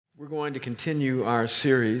We're going to continue our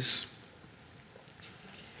series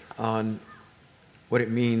on what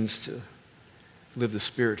it means to live the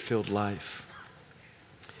Spirit-filled life.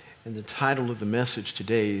 And the title of the message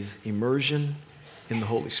today is Immersion in the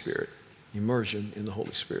Holy Spirit. Immersion in the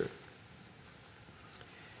Holy Spirit.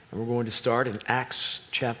 And we're going to start in Acts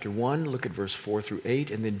chapter 1, look at verse 4 through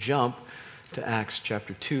 8, and then jump to Acts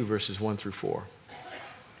chapter 2, verses 1 through 4.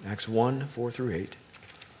 Acts 1, 4 through 8.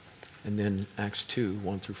 And then Acts 2,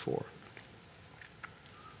 1 through 4.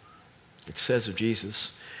 It says of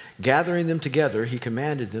Jesus, gathering them together, he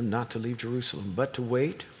commanded them not to leave Jerusalem, but to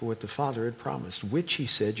wait for what the Father had promised, which he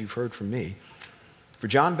said, you've heard from me. For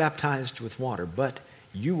John baptized with water, but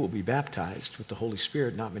you will be baptized with the Holy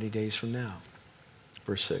Spirit not many days from now.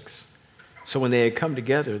 Verse 6. So when they had come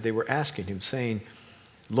together, they were asking him, saying,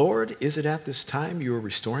 Lord, is it at this time you are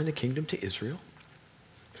restoring the kingdom to Israel?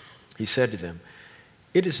 He said to them,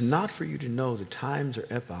 it is not for you to know the times or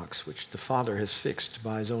epochs which the Father has fixed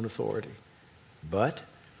by his own authority, but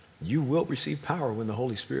you will receive power when the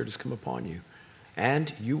Holy Spirit has come upon you,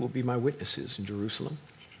 and you will be my witnesses in Jerusalem,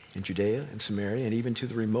 in Judea, and Samaria, and even to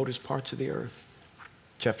the remotest parts of the earth.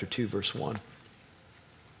 Chapter 2, verse 1.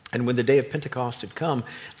 And when the day of Pentecost had come,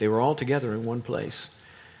 they were all together in one place,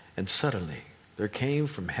 and suddenly there came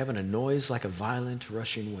from heaven a noise like a violent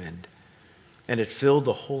rushing wind, and it filled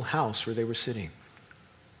the whole house where they were sitting.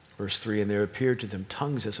 Verse 3, and there appeared to them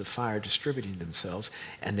tongues as of fire distributing themselves,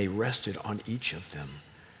 and they rested on each of them.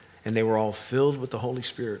 And they were all filled with the Holy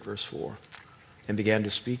Spirit, verse 4, and began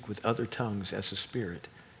to speak with other tongues as the Spirit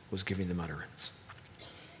was giving them utterance.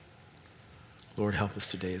 Lord, help us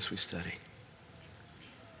today as we study.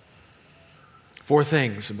 4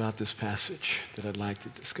 things about this passage that I'd like to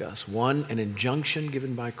discuss. 1, an injunction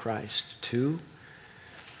given by Christ. 2,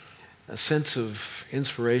 a sense of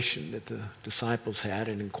inspiration that the disciples had,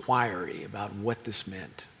 an inquiry about what this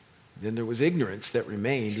meant. Then there was ignorance that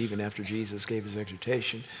remained even after Jesus gave his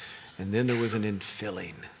exhortation. And then there was an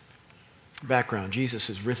infilling. Background, Jesus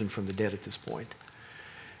has risen from the dead at this point.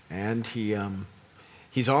 And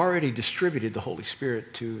he's already distributed the Holy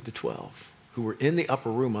Spirit to the 12 who were in the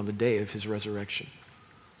upper room on the day of his resurrection.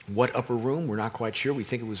 What upper room? We're not quite sure. We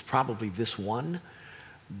think it was probably this one,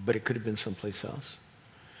 but it could have been someplace else.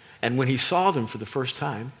 And when he saw them for the first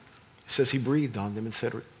time, it says he breathed on them and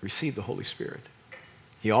said, receive the Holy Spirit.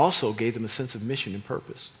 He also gave them a sense of mission and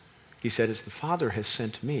purpose. He said, as the Father has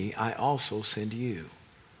sent me, I also send you.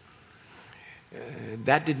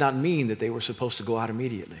 That did not mean that they were supposed to go out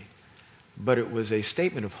immediately, but it was a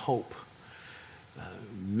statement of hope.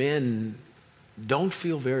 Men don't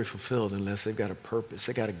feel very fulfilled unless they've got a purpose.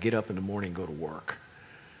 They've got to get up in the morning and go to work.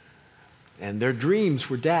 And their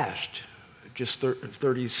dreams were dashed just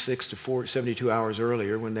 36 to 72 hours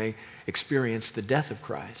earlier when they experienced the death of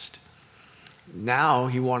Christ. Now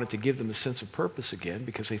he wanted to give them a sense of purpose again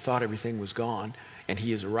because they thought everything was gone, and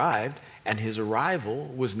he has arrived, and his arrival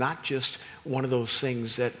was not just one of those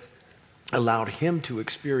things that allowed him to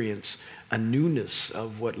experience a newness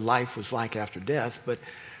of what life was like after death, but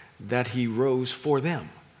that he rose for them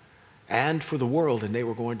and for the world, and they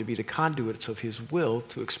were going to be the conduits of his will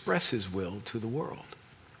to express his will to the world.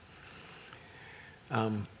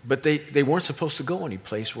 But they weren't supposed to go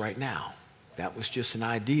anyplace right now. That was just an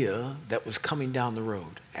idea that was coming down the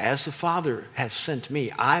road. As the Father has sent me,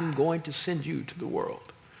 I'm going to send you to the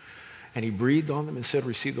world. And he breathed on them and said,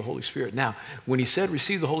 receive the Holy Spirit. Now, when he said,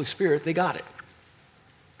 receive the Holy Spirit, they got it.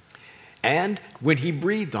 And when he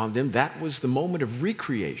breathed on them, that was the moment of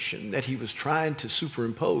recreation that he was trying to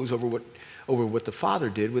superimpose over what the Father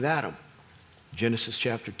did with Adam. Genesis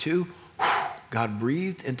chapter 2, God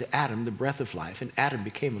breathed into Adam the breath of life, and Adam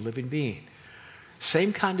became a living being.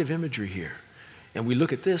 Same kind of imagery here. And we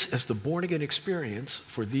look at this as the born-again experience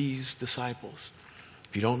for these disciples.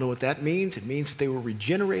 If you don't know what that means, it means that they were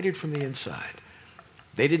regenerated from the inside.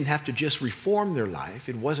 They didn't have to just reform their life.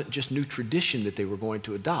 It wasn't just new tradition that they were going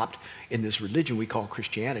to adopt in this religion we call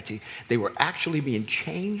Christianity. They were actually being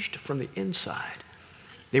changed from the inside.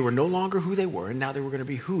 They were no longer who they were, and now they were going to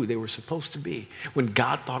be who they were supposed to be when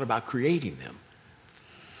God thought about creating them.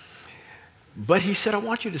 But he said, I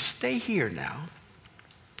want you to stay here now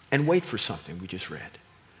and wait for something we just read.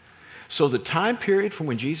 So the time period from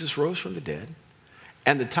when Jesus rose from the dead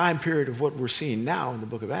and the time period of what we're seeing now in the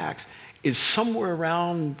book of Acts is somewhere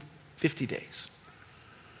around 50 days.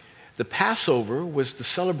 The Passover was the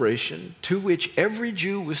celebration to which every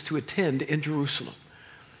Jew was to attend in Jerusalem.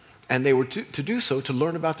 And they were to do so to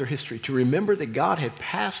learn about their history, to remember that God had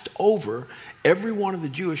passed over every one of the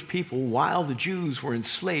Jewish people while the Jews were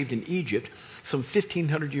enslaved in Egypt some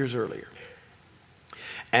 1,500 years earlier.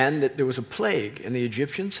 and that there was a plague, and the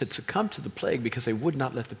Egyptians had succumbed to the plague because they would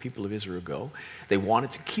not let the people of Israel go. They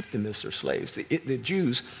wanted to keep them as their slaves. The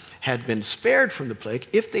Jews had been spared from the plague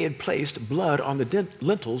if they had placed blood on the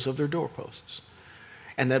lintels of their doorposts.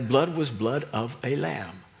 And that blood was blood of a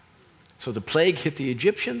lamb. So the plague hit the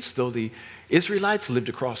Egyptians. Though the Israelites lived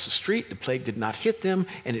across the street, the plague did not hit them,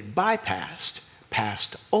 and it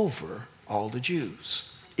passed over all the Jews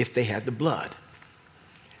if they had the blood.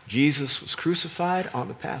 Jesus was crucified on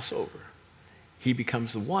the Passover. He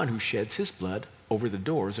becomes the one who sheds his blood over the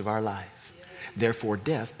doors of our life. Therefore,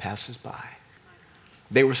 death passes by.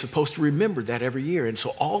 They were supposed to remember that every year, and so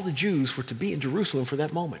all the Jews were to be in Jerusalem for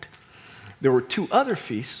that moment. There were 2 other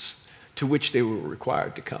feasts to which they were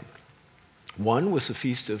required to come. One was the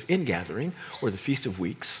Feast of Ingathering, or the Feast of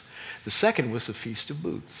Weeks. The second was the Feast of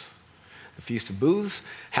Booths. The Feast of Booths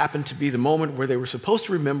happened to be the moment where they were supposed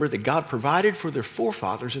to remember that God provided for their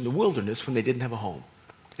forefathers in the wilderness when they didn't have a home,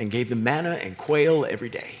 and gave them manna and quail every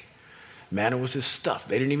day. Manna was this stuff.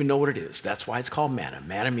 They didn't even know what it is. That's why it's called manna.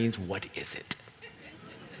 Manna means, what is it?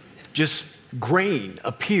 Just grain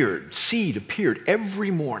appeared, seed appeared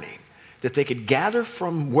every morning that they could gather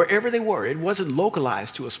from wherever they were. It wasn't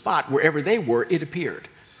localized to a spot. Wherever they were, it appeared.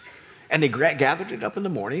 And they gathered it up in the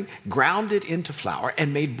morning, ground it into flour,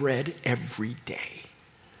 and made bread every day.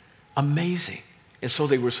 Amazing. And so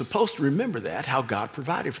they were supposed to remember that, how God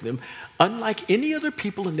provided for them, unlike any other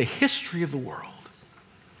people in the history of the world.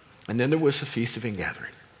 And then there was the Feast of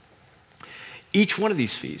Ingathering. Each one of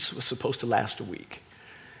these feasts was supposed to last a week.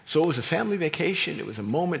 So it was a family vacation. It was a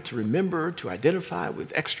moment to remember, to identify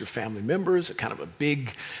with extra family members, a kind of a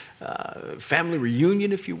big family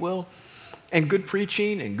reunion, if you will. And good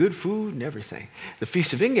preaching and good food and everything. The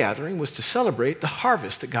Feast of Ingathering was to celebrate the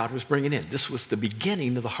harvest that God was bringing in. This was the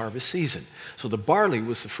beginning of the harvest season. So the barley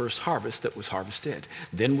was the first harvest that was harvested.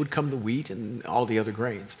 Then would come the wheat and all the other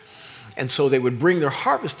grains. And so they would bring their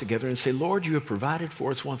harvest together and say, Lord, you have provided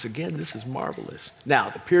for us once again. This is marvelous. Now,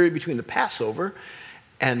 the period between the Passover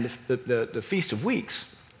and the Feast of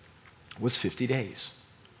Weeks was 50 days.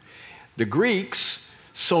 The Greeks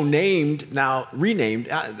so named, now renamed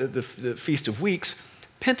the Feast of Weeks,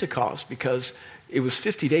 Pentecost, because it was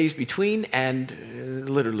 50 days between, and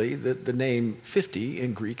literally the name 50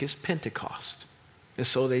 in Greek is Pentecost. And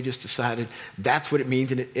so they just decided that's what it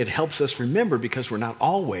means, and it helps us remember because we're not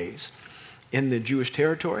always in the Jewish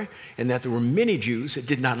territory, and that there were many Jews that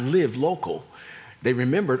did not live local. They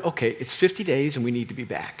remembered, okay, it's 50 days and we need to be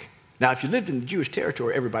back. Now, if you lived in the Jewish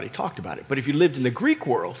territory, everybody talked about it. But if you lived in the Greek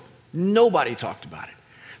world, nobody talked about it.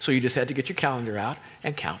 So you just had to get your calendar out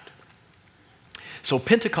and count. So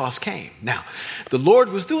Pentecost came. Now, the Lord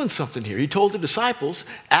was doing something here. He told the disciples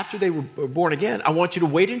after they were born again, I want you to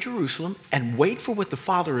wait in Jerusalem and wait for what the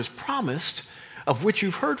Father has promised, of which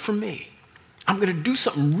you've heard from me. I'm going to do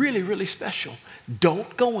something really, really special.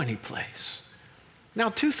 Don't go anyplace. Now,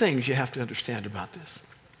 2 things you have to understand about this.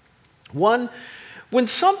 One, when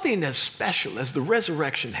something as special as the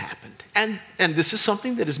resurrection happened, and this is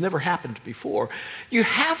something that has never happened before, you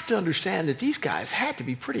have to understand that these guys had to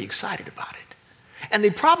be pretty excited about it. And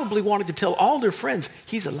they probably wanted to tell all their friends,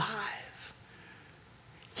 he's alive.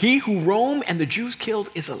 He who Rome and the Jews killed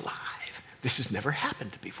is alive. This has never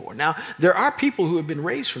happened before. Now, there are people who have been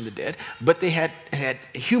raised from the dead, but they had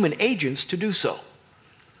human agents to do so.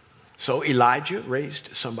 So Elijah raised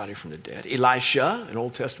somebody from the dead. Elisha, an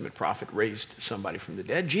Old Testament prophet, raised somebody from the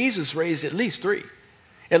dead. Jesus raised at least 3.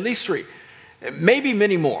 At least 3. Maybe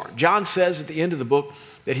many more. John says at the end of the book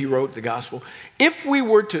that he wrote, the gospel, if we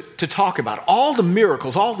were to talk about all the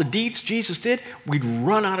miracles, all the deeds Jesus did, we'd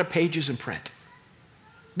run out of pages in print.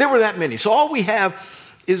 There were that many. So all we have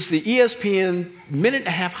is the ESPN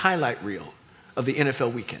minute-and-a-half highlight reel of the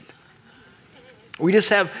NFL weekend. We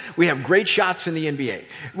have great shots in the NBA.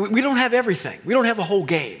 We don't have everything. We don't have a whole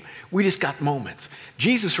game. We just got moments.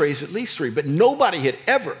 Jesus raised at least 3, but nobody had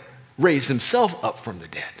ever raised himself up from the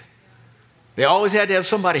dead. They always had to have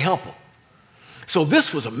somebody help them. So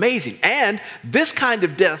this was amazing. And this kind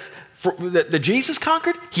of death that Jesus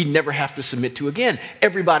conquered, he'd never have to submit to again.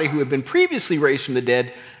 Everybody who had been previously raised from the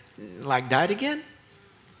dead, died again.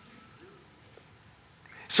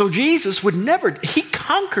 So Jesus would never, he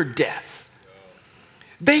conquered death.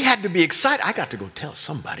 They had to be excited. I got to go tell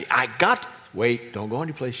somebody. Wait, don't go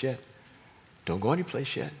anyplace yet. Don't go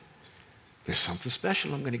anyplace yet. There's something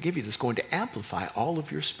special I'm going to give you that's going to amplify all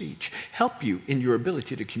of your speech, help you in your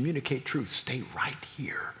ability to communicate truth. Stay right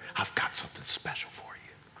here. I've got something special for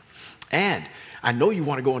you. And I know you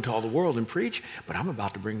want to go into all the world and preach, but I'm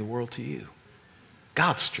about to bring the world to you.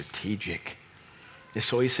 God's strategic. And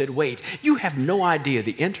so he said, wait, you have no idea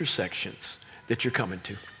the intersections that you're coming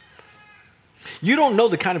to. You don't know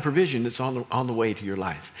the kind of provision that's on the way to your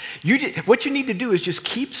life. What you need to do is just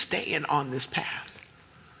keep staying on this path.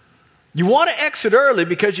 You want to exit early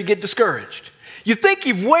because you get discouraged. You think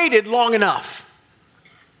you've waited long enough.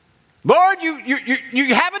 Lord, you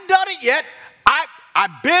haven't done it yet.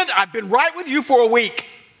 I've been right with you for a week.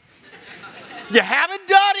 You haven't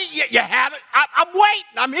done it yet. You haven't. I'm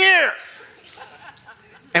waiting. I'm here.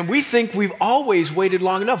 And we think we've always waited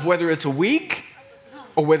long enough, whether it's a week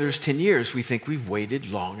or whether it's 10 years, we think we've waited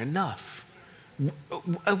long enough.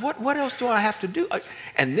 What else do I have to do?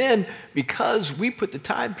 And then because we put the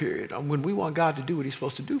time period on when we want God to do what he's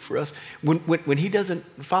supposed to do for us, when he doesn't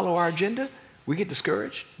follow our agenda, we get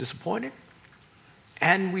discouraged, disappointed,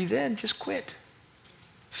 and we then just quit.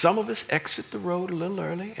 Some of us exit the road a little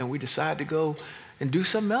early and we decide to go and do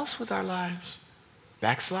something else with our lives.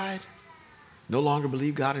 Backslide. No longer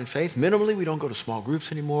believe God in faith. Minimally, we don't go to small groups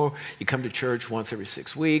anymore. You come to church once every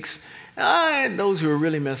 6 weeks. And those who are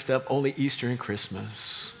really messed up, only Easter and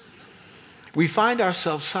Christmas. We find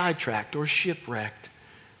ourselves sidetracked or shipwrecked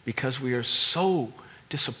because we are so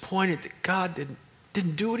disappointed that God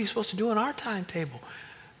didn't do what he's supposed to do on our timetable.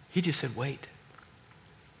 He just said, wait.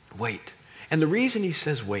 Wait. And the reason he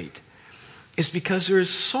says wait is because there is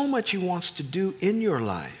so much he wants to do in your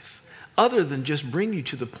life other than just bring you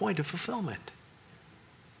to the point of fulfillment.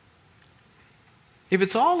 If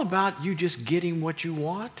it's all about you just getting what you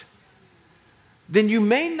want, then you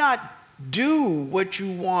may not do what you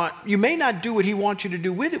want. You may not do what he wants you to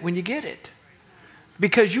do with it when you get it.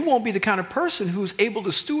 Because you won't be the kind of person who's able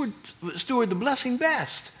to steward the blessing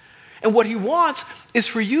best. And what he wants is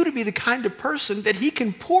for you to be the kind of person that he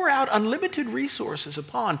can pour out unlimited resources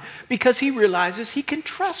upon because he realizes he can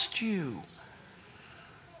trust you.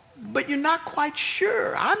 But you're not quite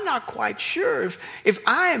sure. I'm not quite sure if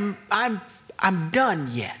I'm done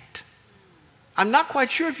yet. I'm not quite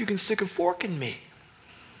sure if you can stick a fork in me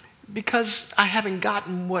because I haven't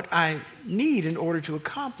gotten what I need in order to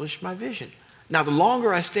accomplish my vision. Now, the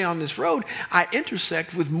longer I stay on this road, I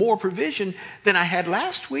intersect with more provision than I had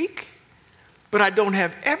last week, but I don't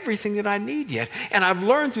have everything that I need yet. And I've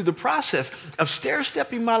learned through the process of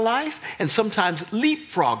stair-stepping my life and sometimes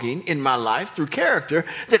leapfrogging in my life through character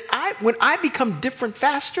that when I become different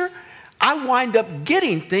faster, I wind up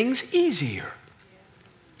getting things easier.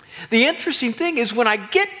 The interesting thing is when I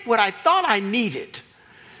get what I thought I needed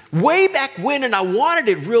way back when and I wanted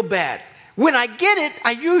it real bad, when I get it,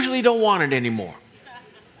 I usually don't want it anymore.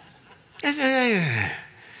 That's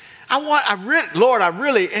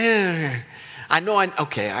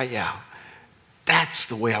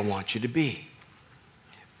the way I want you to be.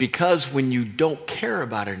 Because when you don't care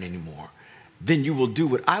about it anymore, then you will do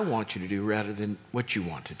what I want you to do rather than what you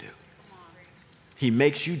want to do. He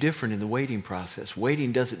makes you different in the waiting process.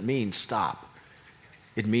 Waiting doesn't mean stop.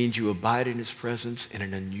 It means you abide in his presence in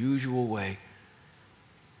an unusual way.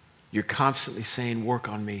 You're constantly saying, work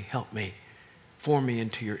on me, help me, form me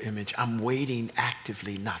into your image. I'm waiting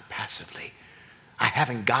actively, not passively. I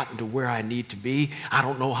haven't gotten to where I need to be. I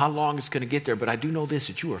don't know how long it's going to get there, but I do know this,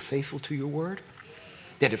 that you are faithful to your word.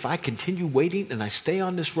 That if I continue waiting and I stay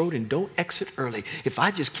on this road and don't exit early, if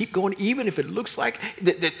I just keep going, even if it looks like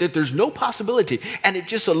that there's no possibility, and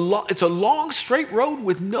it's a long, straight road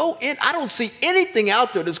with no end, I don't see anything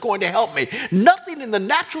out there that's going to help me. Nothing in the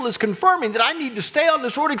natural is confirming that I need to stay on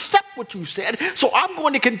this road except what you said, so I'm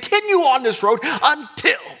going to continue on this road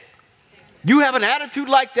until. You have an attitude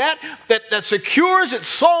like that secures its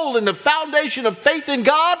soul in the foundation of faith in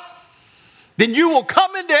God, then you will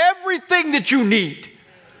come into everything that you need.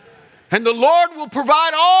 And the Lord will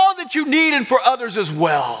provide all that you need and for others as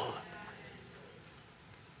well.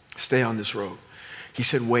 Stay on this road. He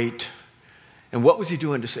said, wait. And what was he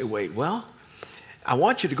doing to say wait? Well, I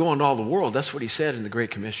want you to go into all the world. That's what he said in the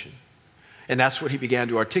Great Commission. And that's what he began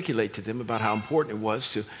to articulate to them about how important it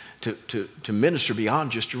was to minister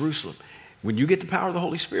beyond just Jerusalem. When you get the power of the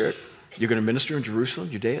Holy Spirit, you're going to minister in Jerusalem,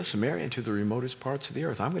 Judea, Samaria, and to the remotest parts of the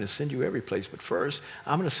earth. I'm going to send you every place, but first,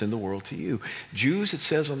 I'm going to send the world to you. Jews, it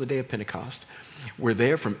says on the day of Pentecost, were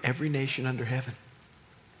there from every nation under heaven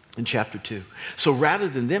in chapter 2. So rather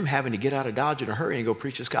than them having to get out of Dodge in a hurry and go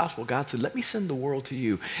preach this gospel, God said, let me send the world to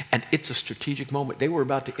you. And it's a strategic moment. They were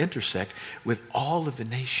about to intersect with all of the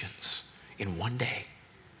nations in one day.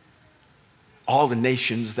 All the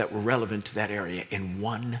nations that were relevant to that area in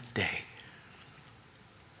one day.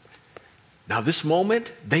 Now, this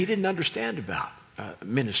moment, they didn't understand about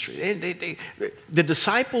ministry. The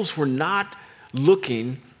disciples were not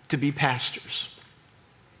looking to be pastors.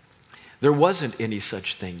 There wasn't any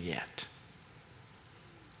such thing yet.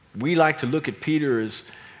 We like to look at Peter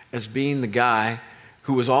as being the guy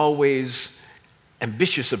who was always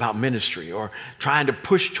ambitious about ministry or trying to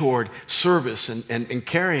push toward service and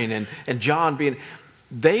caring and John being,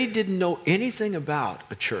 they didn't know anything about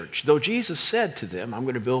a church. Though Jesus said to them, I'm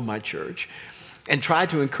going to build my church, and tried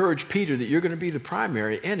to encourage Peter that you're going to be the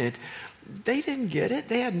primary in it, they didn't get it.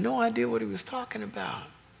 They had no idea what he was talking about.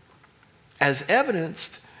 As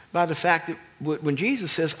evidenced by the fact that when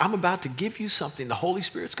Jesus says, I'm about to give you something, the Holy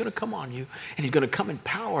Spirit's going to come on you, and he's going to come in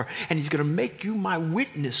power, and he's going to make you my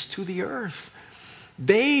witness to the earth.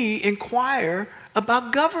 They inquire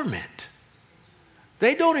about government.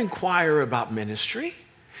 They don't inquire about ministry.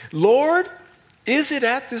 Lord, is it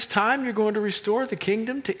at this time you're going to restore the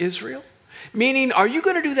kingdom to Israel? Meaning, are you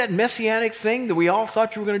going to do that messianic thing that we all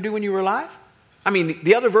thought you were going to do when you were alive? I mean,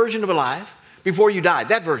 the other version of alive, before you died,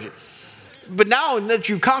 that version. But now that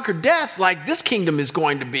you conquered death, like this kingdom is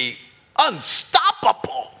going to be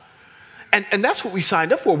unstoppable. And that's what we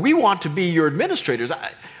signed up for. We want to be your administrators.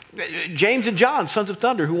 James and John, sons of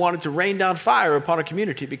thunder, who wanted to rain down fire upon a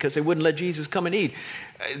community because they wouldn't let Jesus come and eat.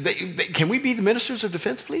 Can we be the ministers of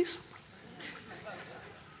defense, please?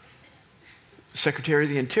 Secretary of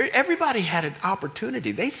the Interior. Everybody had an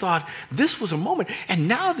opportunity. They thought this was a moment. And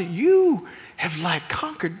now that you have like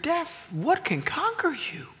conquered death, what can conquer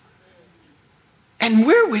you? And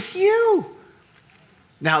we're with you.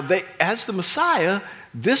 Now, as the Messiah,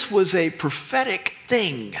 this was a prophetic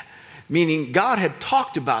thing, meaning God had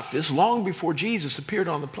talked about this long before Jesus appeared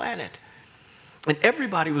on the planet. And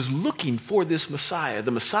everybody was looking for this Messiah.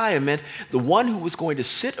 The Messiah meant the one who was going to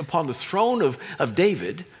sit upon the throne of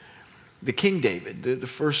David, the King David, the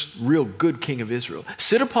first real good king of Israel,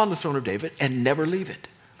 sit upon the throne of David and never leave it,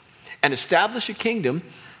 and establish a kingdom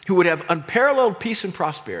who would have unparalleled peace and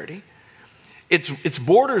prosperity. Its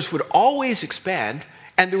borders would always expand,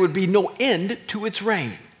 and there would be no end to its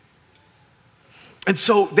reign. And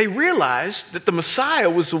so they realized that the Messiah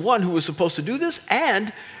was the one who was supposed to do this,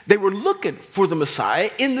 and they were looking for the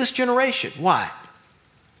Messiah in this generation. Why?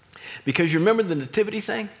 Because you remember the nativity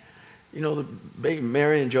thing? You know, the baby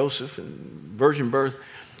Mary and Joseph and virgin birth.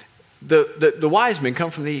 The wise men come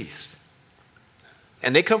from the east.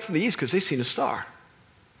 And they come from the east because they've seen a star.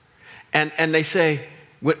 And they say,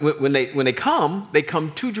 when they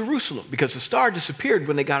come to Jerusalem because the star disappeared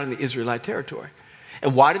when they got in the Israelite territory.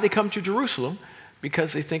 And why did they come to Jerusalem?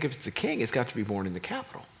 Because they think if it's a king, it's got to be born in the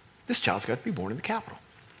capital. This child's got to be born in the capital.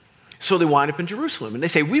 So they wind up in Jerusalem. And they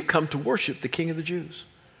say, we've come to worship the King of the Jews.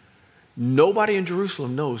 Nobody in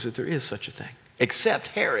Jerusalem knows that there is such a thing, except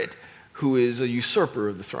Herod, who is a usurper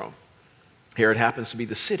of the throne. Herod happens to be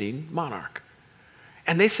the sitting monarch.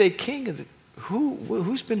 And they say, King of the,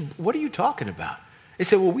 what are you talking about? They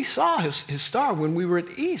say, well, we saw his star when we were at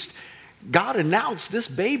the east. God announced this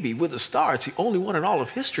baby with a star. It's the only one in all of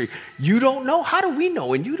history. You don't know? How do we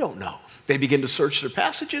know and you don't know? They begin to search their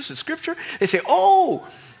passages in Scripture. They say, oh,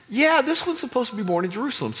 yeah, this one's supposed to be born in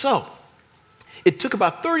Jerusalem. So it took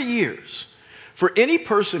about 30 years for any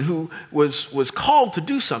person who was called to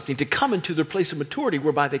do something to come into their place of maturity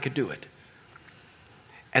whereby they could do it.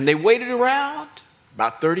 And they waited around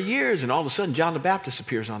about 30 years, and all of a sudden John the Baptist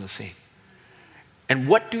appears on the scene. And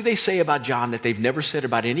what do they say about John that they've never said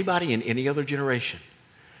about anybody in any other generation?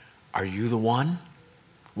 Are you the one?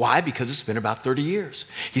 Why? Because it's been about 30 years.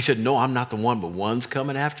 He said, no, I'm not the one, but one's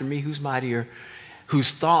coming after me who's mightier, whose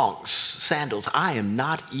thongs, sandals, I am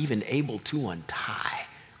not even able to untie.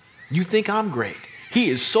 You think I'm great. He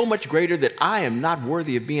is so much greater that I am not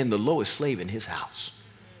worthy of being the lowest slave in his house.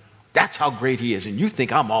 That's how great he is. And you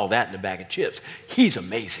think I'm all that in a bag of chips. He's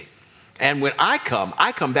amazing. And when I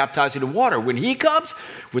come baptizing in water. When he comes,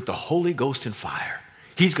 with the Holy Ghost and fire.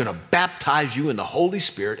 He's going to baptize you in the Holy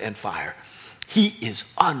Spirit and fire. He is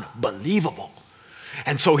unbelievable.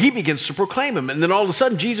 And so he begins to proclaim him. And then all of a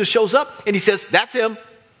sudden, Jesus shows up and he says, that's him.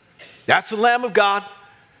 That's the Lamb of God.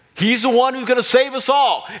 He's the one who's going to save us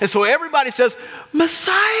all. And so everybody says,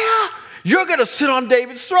 Messiah, you're going to sit on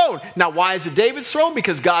David's throne. Now, why is it David's throne?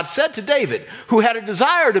 Because God said to David, who had a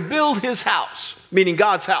desire to build his house, meaning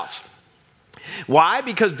God's house. Why?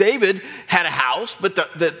 Because David had a house, but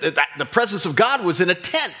the presence of God was in a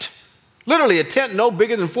tent. Literally a tent no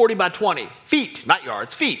bigger than 40 by 20 feet, not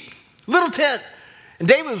yards, feet. Little tent. And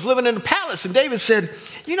David was living in a palace, and David said,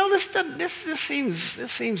 you know, this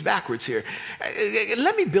seems backwards here.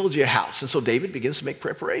 Let me build you a house. And so David begins to make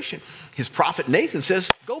preparation. His prophet Nathan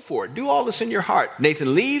says, go for it. Do all this in your heart.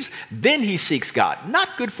 Nathan leaves. Then he seeks God.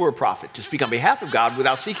 Not good for a prophet to speak on behalf of God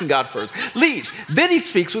without seeking God first. Leaves. Then he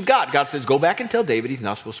speaks with God. God says, go back and tell David he's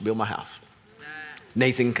not supposed to build my house.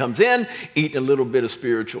 Nathan comes in, eating a little bit of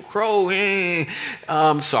spiritual crow.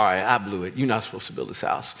 I'm sorry, I blew it. You're not supposed to build this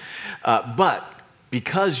house. But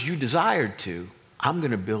because you desired to, I'm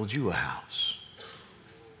going to build you a house.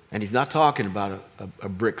 And he's not talking about a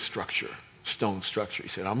brick structure, stone structure. He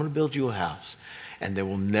said, I'm going to build you a house, and there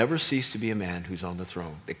will never cease to be a man who's on the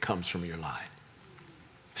throne that comes from your line.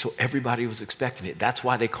 So everybody was expecting it. That's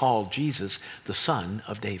why they called Jesus the Son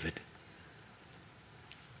of David.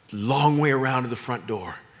 Long way around to the front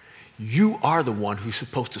door. You are the one who's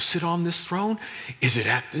supposed to sit on this throne. Is it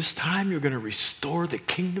at this time you're going to restore the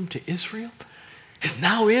kingdom to Israel? Is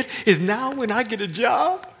now it? Is now when I get a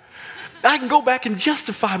job? I can go back and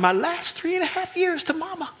justify my last 3.5 years to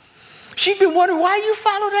mama. She's been wondering why you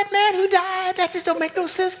follow that man who died. That just don't make no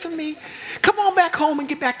sense to me. Come on back home and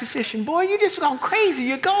get back to fishing. Boy, you just gone crazy.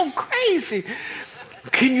 You're going crazy.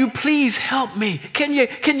 Can you please help me?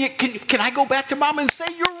 Can I go back to mama and say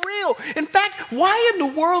you're real? In fact, why in the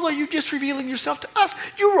world are you just revealing yourself to us?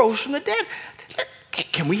 You rose from the dead.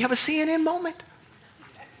 Can we have a CNN moment?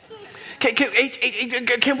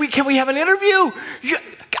 Can we have an interview?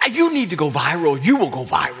 You need to go viral. You will go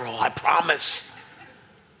viral, I promise.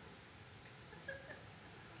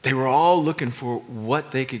 They were all looking for what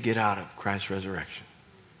they could get out of Christ's resurrection.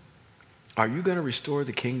 Are you going to restore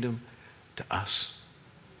the kingdom to us?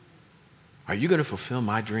 Are you going to fulfill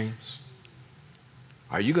my dreams?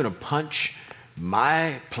 Are you going to punch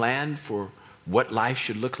my plan for what life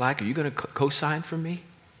should look like? Are you going to co-sign for me?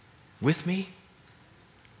 With me?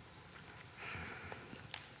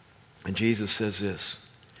 And Jesus says this,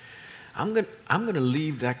 I'm going to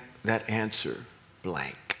leave that answer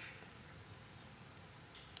blank.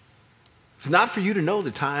 It's not for you to know the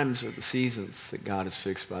times or the seasons that God has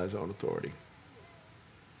fixed by his own authority.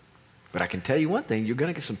 But I can tell you one thing, you're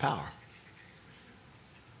going to get some power.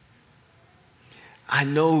 I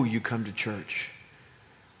know you come to church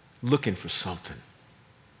looking for something.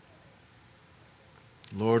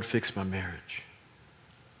 Lord, fix my marriage.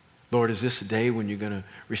 Lord, is this a day when you're going to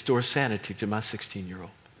restore sanity to my 16-year-old?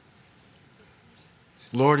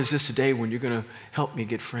 Lord, is this a day when you're going to help me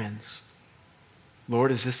get friends?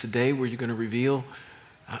 Lord, is this the day where you're going to reveal,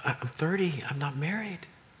 I'm 30, I'm not married.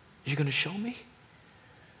 You're going to show me?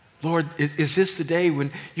 Lord, is this the day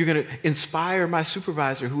when you're going to inspire my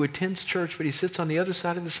supervisor who attends church, but he sits on the other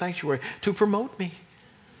side of the sanctuary to promote me?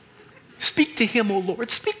 Speak to him, oh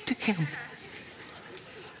Lord, speak to him.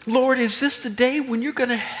 Lord, is this the day when you're going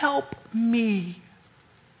to help me?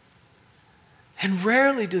 And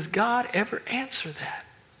rarely does God ever answer that.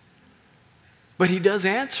 But he does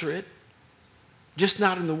answer it, just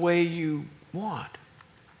not in the way you want.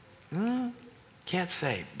 Can't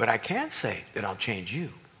say, but I can say that I'll change you.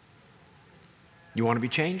 You want to be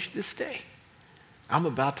changed this day? I'm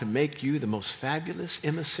about to make you the most fabulous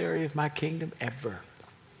emissary of my kingdom ever.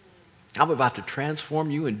 I'm about to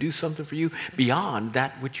transform you and do something for you beyond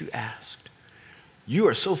that which you asked. You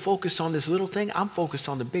are so focused on this little thing, I'm focused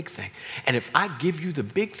on the big thing. And if I give you the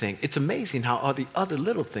big thing, it's amazing how all the other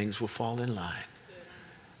little things will fall in line.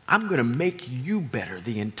 I'm going to make you better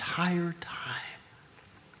the entire time.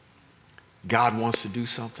 God wants to do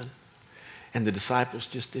something, and the disciples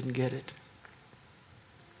just didn't get it.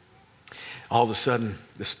 All of a sudden,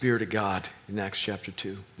 the Spirit of God in Acts chapter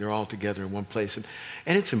 2, they're all together in one place. And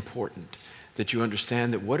it's important that you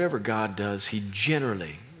understand that whatever God does, he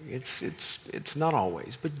generally, it's not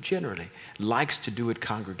always, but generally likes to do it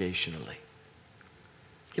congregationally.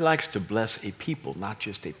 He likes to bless a people, not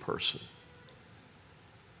just a person.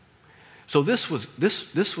 So this was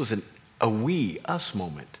a we, us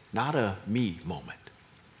moment, not a me moment.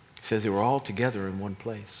 It says they were all together in one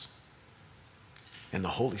place. And the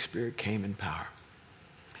Holy Spirit came in power.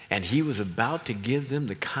 And he was about to give them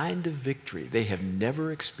the kind of victory they have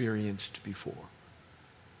never experienced before.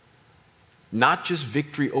 Not just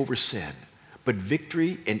victory over sin, but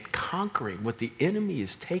victory in conquering what the enemy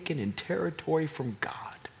has taken in territory from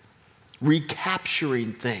God.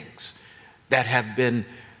 Recapturing things that have been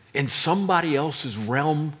in somebody else's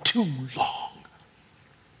realm too long.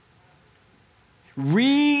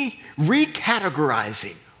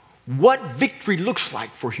 Recategorizing what victory looks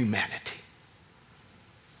like for humanity.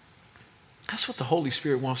 That's what the Holy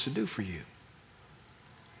Spirit wants to do for you.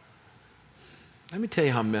 Let me tell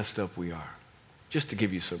you how messed up we are, just to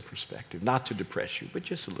give you some perspective, not to depress you, but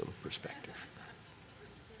just a little perspective.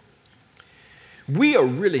 We are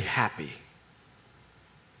really happy.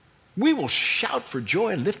 We will shout for joy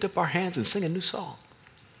and lift up our hands and sing a new song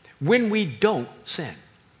when we don't sin.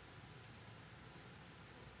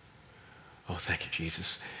 Oh, thank you,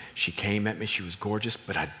 Jesus. She came at me. She was gorgeous,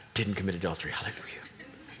 but I didn't commit adultery. Hallelujah.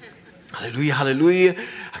 Hallelujah, hallelujah.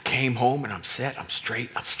 I came home and I'm set. I'm straight.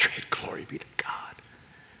 Glory be to God.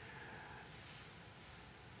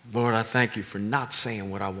 Lord, I thank you for not saying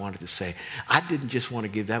what I wanted to say. I didn't just want to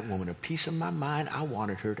give that woman a piece of my mind. I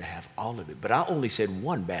wanted her to have all of it. But I only said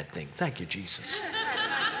one bad thing. Thank you, Jesus.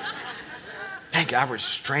 Thank you. I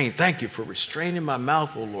restrained. Thank you for restraining my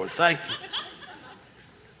mouth, oh Lord. Thank you.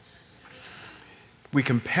 We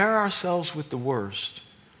compare ourselves with the worst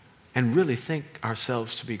and really think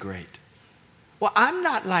ourselves to be great. Well, I'm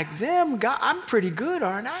not like them. God, I'm pretty good,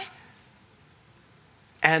 aren't I?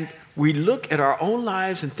 And we look at our own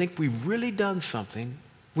lives and think we've really done something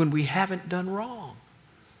when we haven't done wrong.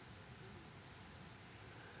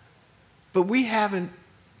 But we haven't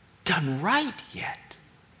done right yet.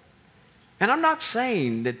 And I'm not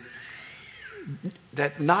saying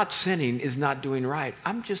that not sinning is not doing right.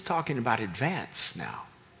 I'm just talking about advance now.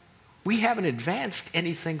 We haven't advanced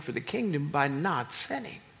anything for the kingdom by not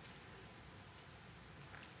sinning.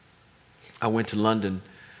 I went to London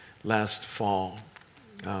last fall.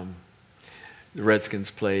 The Redskins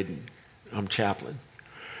played, and I'm chaplain.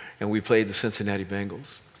 And we played the Cincinnati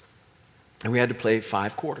Bengals. And we had to play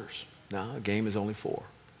 5 quarters. Now, a game is only 4.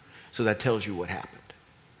 So that tells you what happened.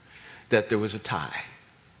 That there was a tie.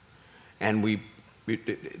 And we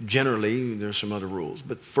generally, there's some other rules,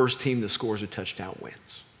 but first team that scores a touchdown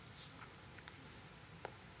wins.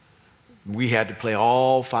 We had to play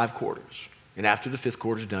all 5 quarters. And after the 5th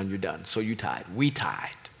quarter's done, you're done. So you tied. We tied.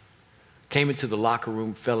 Came into the locker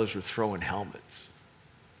room, fellas were throwing helmets.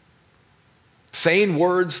 Saying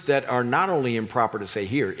words that are not only improper to say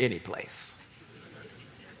here, any place.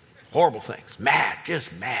 Horrible things. Mad,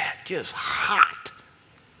 just hot.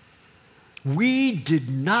 We did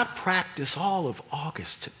not practice all of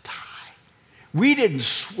August to tie. We didn't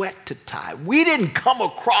sweat to tie. We didn't come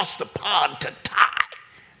across the pond to tie.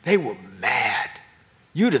 They were mad.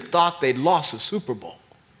 You'd have thought they'd lost the Super Bowl.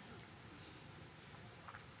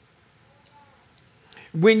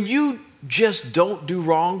 When you just don't do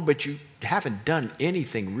wrong, but you haven't done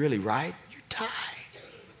anything really right, you tie.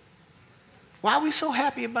 Why are we so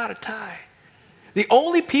happy about a tie? The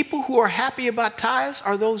only people who are happy about ties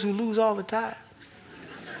are those who lose all the time.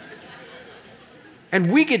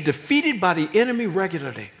 And we get defeated by the enemy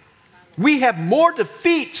regularly. We have more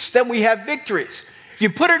defeats than we have victories. If you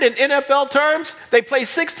put it in NFL terms, they play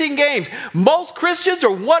 16 games. Most Christians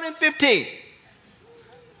are 1 in 15.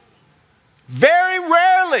 Very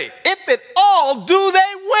rarely, if at all, do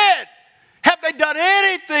they win. Have they done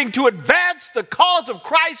anything to advance the cause of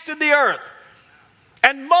Christ in the earth?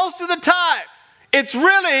 And most of the time, it's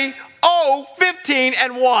really 15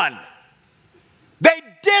 and 1. They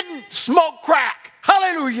didn't smoke crack.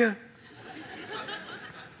 Hallelujah.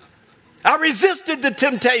 I resisted the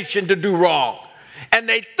temptation to do wrong. And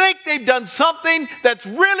they think they've done something that's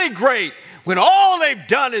really great when all they've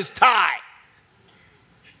done is tie.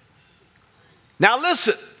 Now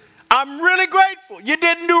listen, I'm really grateful you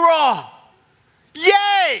didn't do wrong.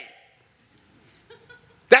 Yay!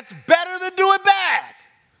 That's better than doing bad.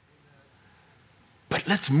 But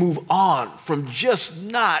let's move on from just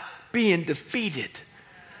not being defeated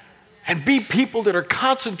and be people that are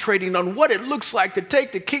concentrating on what it looks like to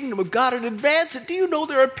take the kingdom of God and advance it. Do you know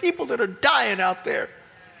there are people that are dying out there?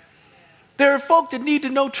 There are folk that need to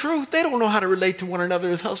know truth. They don't know how to relate to one another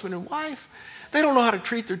as husband and wife. They don't know how to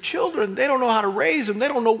treat their children. They don't know how to raise them. They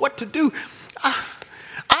don't know what to do.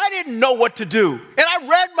 I didn't know what to do. And I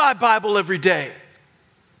read my Bible every day.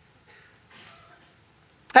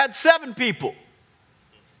 Had 7 people.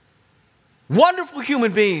 Wonderful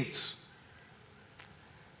human beings.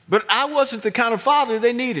 But I wasn't the kind of father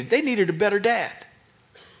they needed. They needed a better dad.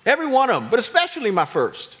 Every one of them, but especially my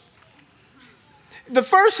first. The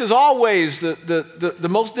first is always the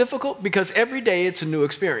most difficult because every day it's a new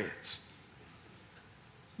experience.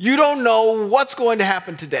 You don't know what's going to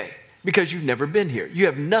happen today because you've never been here. You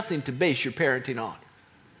have nothing to base your parenting on.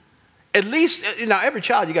 At least, now every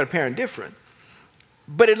child you got to parent different,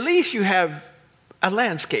 but at least you have a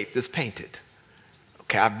landscape that's painted.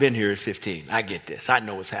 Okay, I've been here at 15. I get this. I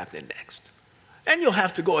know what's happening next. And you'll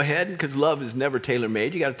have to go ahead because love is never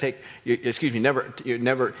tailor-made. You got to take, you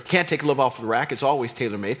can't take love off the rack. It's always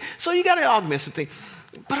tailor-made. So you got to augment something.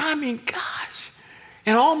 But I mean, gosh.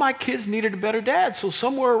 And all my kids needed a better dad. So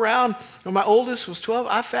somewhere around, when my oldest was 12,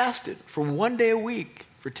 I fasted for 1 day a week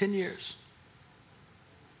for 10 years.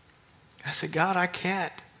 I said, God, I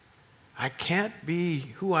can't be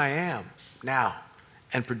who I am now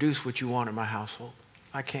and produce what you want in my household.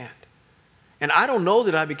 I can't. And I don't know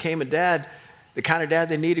that I became a dad, the kind of dad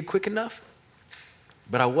they needed quick enough,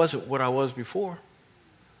 but I wasn't what I was before.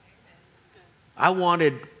 I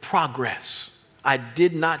wanted progress. I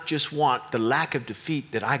did not just want the lack of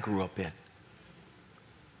defeat that I grew up in.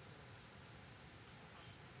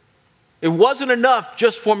 It wasn't enough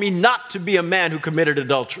just for me not to be a man who committed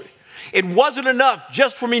adultery. It wasn't enough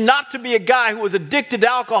just for me not to be a guy who was addicted to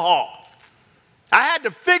alcohol. I had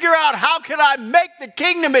to figure out, how can I make the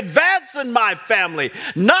kingdom advance in my family,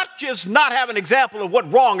 not just not have an example of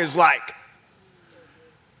what wrong is like.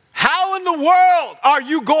 How in the world are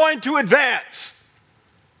you going to advance?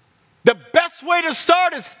 The best way to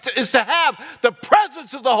start is to have the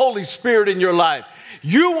presence of the Holy Spirit in your life.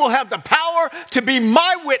 You will have the power to be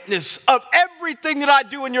my witness of everything that I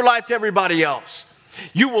do in your life to everybody else.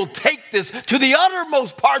 You will take this to the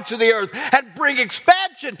uttermost parts of the earth and bring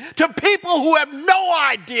expansion to people who have no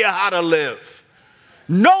idea how to live,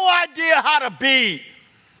 no idea how to be.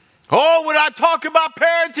 Oh, when I talk about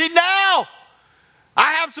parenting now,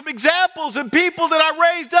 I have some examples of people that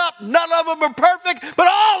I raised up. None of them are perfect, but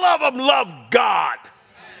all of them love God.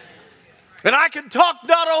 And I can talk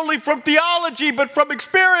not only from theology, but from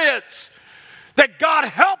experience, that God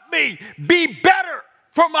helped me be better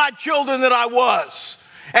for my children than I was.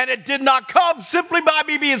 And it did not come simply by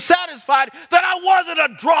me being satisfied that I wasn't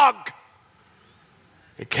a drunk.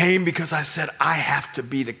 It came because I said, I have to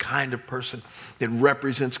be the kind of person that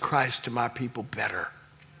represents Christ to my people better.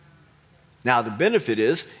 Now, the benefit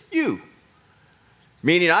is you,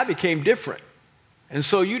 meaning I became different. And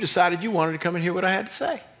so you decided you wanted to come and hear what I had to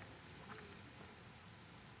say.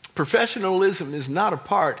 Professionalism is not a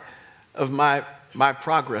part of my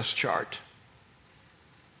progress chart.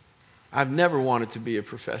 I've never wanted to be a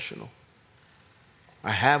professional.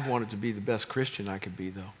 I have wanted to be the best Christian I could be,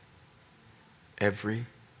 though. Every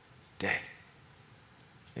day.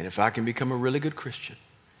 And if I can become a really good Christian,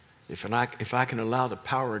 if I can allow the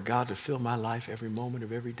power of God to fill my life every moment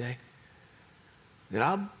of every day,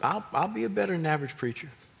 then I'll be a better than average preacher.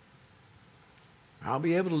 I'll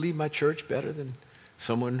be able to lead my church better than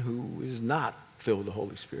someone who is not filled with the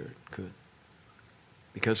Holy Spirit could.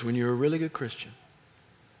 Because when you're a really good Christian,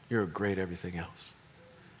 you're a great everything else.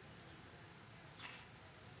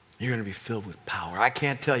 You're going to be filled with power. I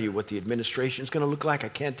can't tell you what the administration is going to look like. I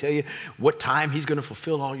can't tell you what time he's going to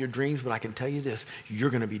fulfill all your dreams, but I can tell you this.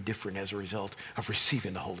 You're going to be different as a result of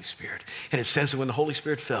receiving the Holy Spirit. And it says that when the Holy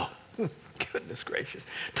Spirit fell, goodness gracious,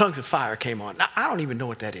 tongues of fire came on. Now, I don't even know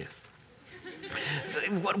what that is.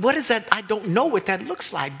 What is that? I don't know what that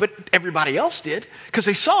looks like, but everybody else did because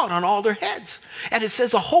they saw it on all their heads. And it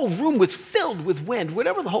says the whole room was filled with wind.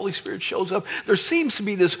 Whenever the Holy Spirit shows up, there seems to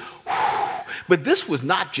be this whoosh. But this was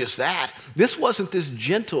not just that. This wasn't this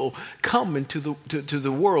gentle come into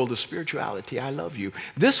the world of spirituality. I love you.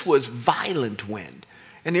 This was violent wind.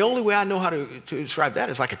 And the only way I know how to describe that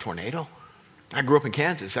is like a tornado. I grew up in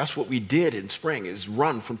Kansas. That's what we did in spring, is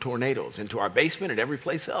run from tornadoes into our basement and every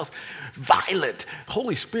place else. Violent.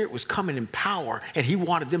 Holy Spirit was coming in power, and he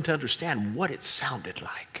wanted them to understand what it sounded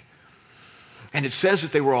like. And it says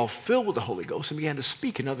that they were all filled with the Holy Ghost and began to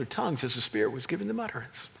speak in other tongues as the Spirit was giving them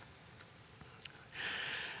utterance.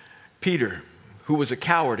 Peter, who was a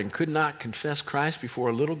coward and could not confess Christ before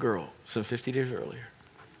a little girl some 50 years earlier,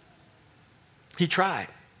 he tried.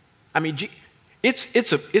 I mean,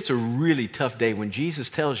 It's a really tough day when Jesus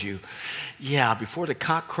tells you, yeah, before the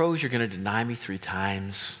cock crows, you're going to deny me 3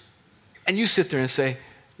 times. And you sit there and say,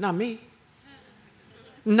 not me.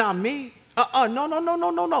 Not me.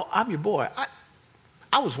 No. I'm your boy.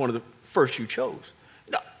 I was one of the first you chose.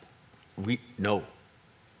 No.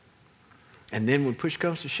 And then when push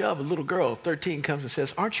comes to shove, a little girl, 13, comes and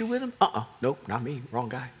says, aren't you with him? Nope, not me. Wrong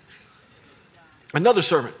guy. Another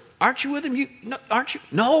servant. Aren't you with him? Aren't you?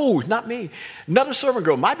 No, not me. Another servant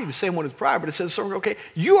girl, might be the same one as prior, but it says, servant girl, okay,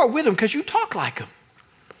 you are with him because you talk like him.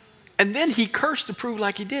 And then he cursed to prove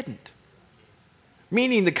like he didn't.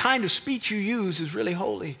 Meaning the kind of speech you use is really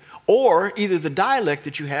holy. Or either the dialect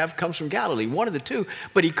that you have comes from Galilee, one of the two.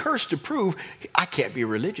 But he cursed to prove, I can't be a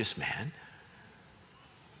religious man.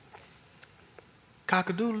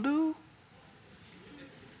 Cock-a-doodle-doo.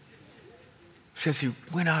 Says he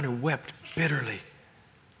went out and wept bitterly.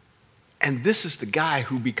 And this is the guy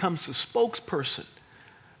who becomes the spokesperson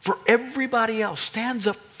for everybody else, stands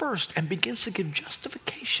up first and begins to give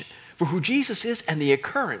justification for who Jesus is and the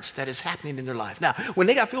occurrence that is happening in their life. Now, when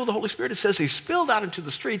they got filled with the Holy Spirit, it says they spilled out into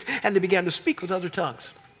the streets and they began to speak with other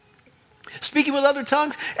tongues. Speaking with other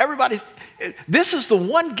tongues, this is the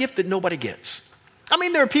one gift that nobody gets. I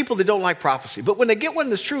mean, there are people that don't like prophecy, but when they get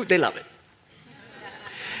one that's true, they love it.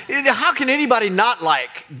 How can anybody not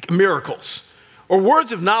like miracles? Or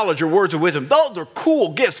words of knowledge or words of wisdom. Those are cool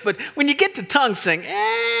gifts. But when you get to tongues saying,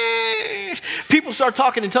 people start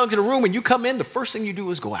talking in tongues in a room and you come in, the first thing you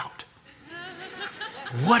do is go out.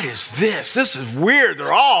 What is this? This is weird.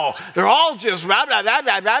 They're all just, blah, blah, blah,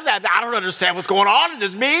 blah, blah, blah. I don't understand what's going on in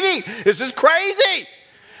this meeting. This is crazy.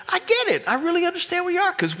 I get it. I really understand where you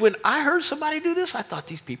are. Because when I heard somebody do this, I thought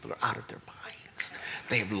these people are out of their minds.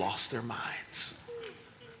 They have lost their minds.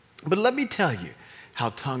 But let me tell you how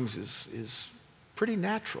tongues is pretty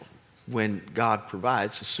natural when God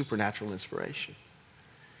provides a supernatural inspiration.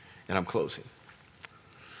 And I'm closing.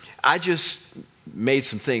 I just made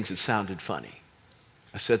some things that sounded funny.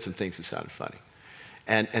 I said some things that sounded funny.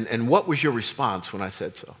 And what was your response when I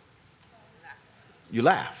said so? You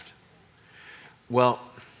laughed. Well,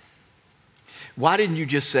 why didn't you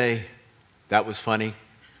just say, that was funny?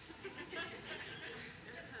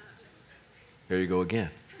 There you go again.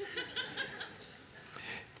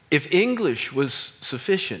 If English was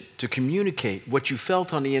sufficient to communicate what you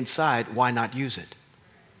felt on the inside, why not use it?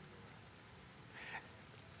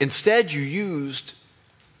 Instead, you used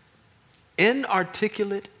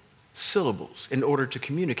inarticulate syllables in order to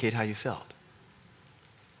communicate how you felt.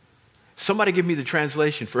 Somebody give me the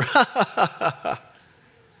translation for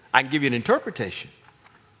I can give you an interpretation.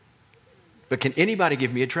 But can anybody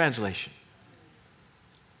give me a translation?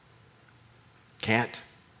 Can't.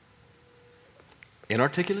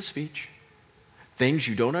 Inarticulate speech. Things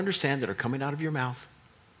you don't understand that are coming out of your mouth.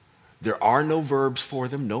 There are no verbs for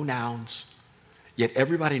them, no nouns. Yet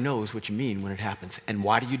everybody knows what you mean when it happens. And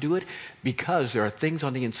why do you do it? Because there are things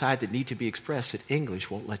on the inside that need to be expressed that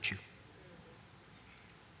English won't let you.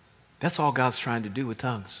 That's all God's trying to do with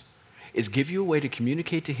tongues, is give you a way to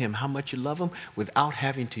communicate to him how much you love him without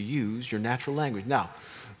having to use your natural language. Now,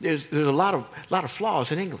 there's a lot of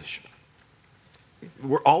flaws in English.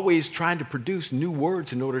 We're always trying to produce new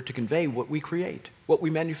words in order to convey what we create, what we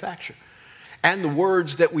manufacture. And the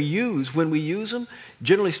words that we use, when we use them,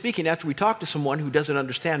 generally speaking, after we talk to someone who doesn't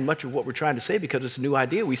understand much of what we're trying to say because it's a new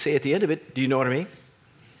idea, we say at the end of it, do you know what I mean?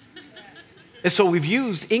 And so we've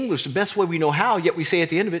used English the best way we know how, yet we say at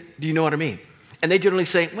the end of it, do you know what I mean? And they generally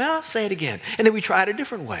say, well, say it again. And then we try it a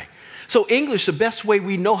different way. So English, the best way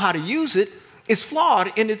we know how to use it, is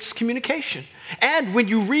flawed in its communication. And when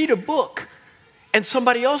you read a book and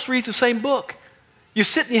somebody else reads the same book, you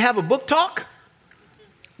sit and you have a book talk.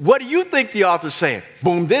 What do you think the author's saying?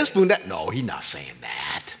 Boom this, boom that. No, he's not saying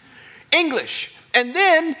that. English. And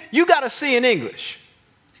then you got to see in English.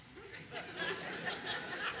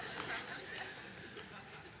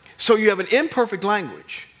 So you have an imperfect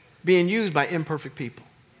language being used by imperfect people.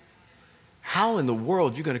 How in the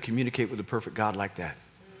world are you going to communicate with a perfect God like that?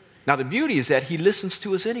 Now the beauty is that he listens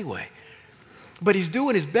to us anyway. But he's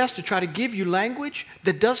doing his best to try to give you language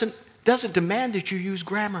that doesn't demand that you use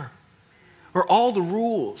grammar or all the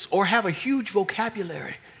rules or have a huge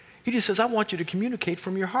vocabulary. He just says, I want you to communicate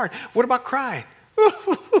from your heart. What about crying?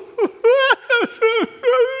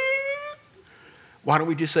 Why don't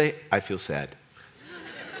we just say, I feel sad?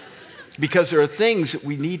 Because there are things that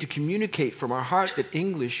we need to communicate from our heart that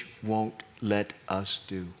English won't let us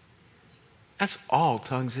do. That's all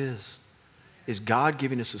tongues is God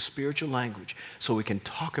giving us a spiritual language so we can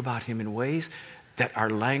talk about him in ways that our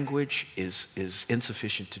language is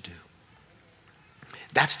insufficient to do.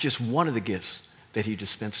 That's just one of the gifts that he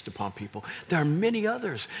dispensed upon people. There are many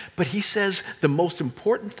others, but he says the most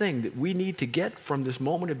important thing that we need to get from this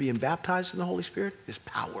moment of being baptized in the Holy Spirit is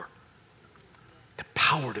power. The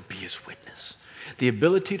power to be his witness. The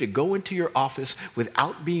ability to go into your office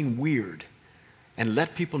without being weird and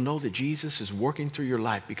let people know that Jesus is working through your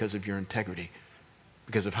life because of your integrity,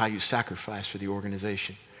 because of how you sacrifice for the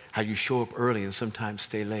organization, how you show up early and sometimes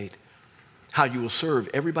stay late, how you will serve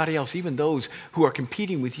everybody else, even those who are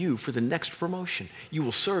competing with you for the next promotion. You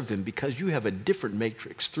will serve them because you have a different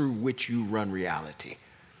matrix through which you run reality.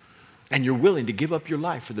 And you're willing to give up your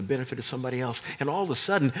life for the benefit of somebody else. And all of a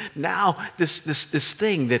sudden, now this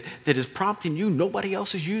thing that is prompting you, nobody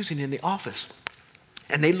else is using in the office.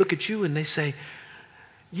 And they look at you and they say,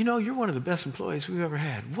 you know, you're one of the best employees we've ever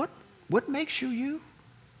had. What makes you you?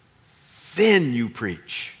 Then you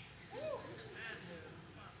preach.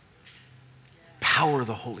 Power of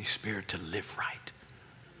the Holy Spirit to live right.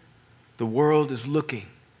 The world is looking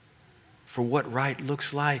for what right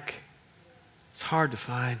looks like. It's hard to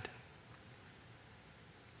find.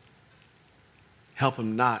 Help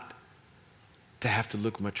them not to have to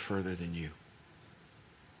look much further than you.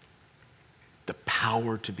 The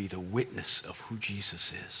power to be the witness of who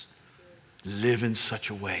Jesus is. Live in such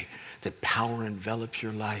a way that power envelops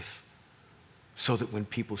your life so that when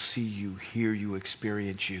people see you, hear you,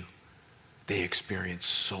 experience you, they experience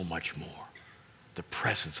so much more. The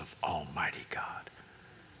presence of Almighty God.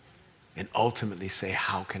 And ultimately say,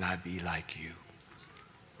 how can I be like you?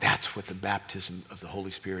 That's what the baptism of the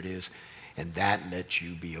Holy Spirit is. And that lets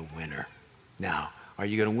you be a winner. Now, are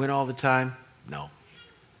you going to win all the time? No.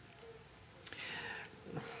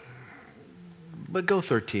 But go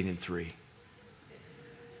 13-3.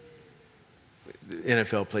 The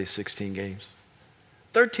NFL plays 16 games.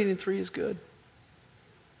 13-3 is good.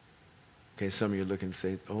 Okay, some of you are looking to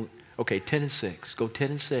say, oh, okay, 10-6. Go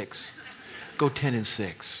 10-6. Go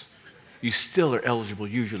 10-6. You still are eligible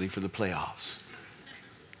usually for the playoffs.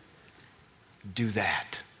 Do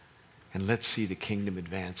that. And let's see the kingdom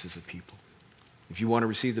advance as a people. If you want to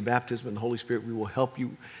receive the baptism of the Holy Spirit, we will help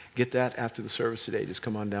you get that after the service today. Just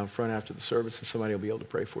come on down front after the service and somebody will be able to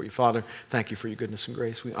pray for you. Father, thank you for your goodness and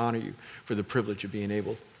grace. We honor you for the privilege of being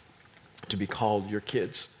able to be called your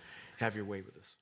kids. Have your way with us.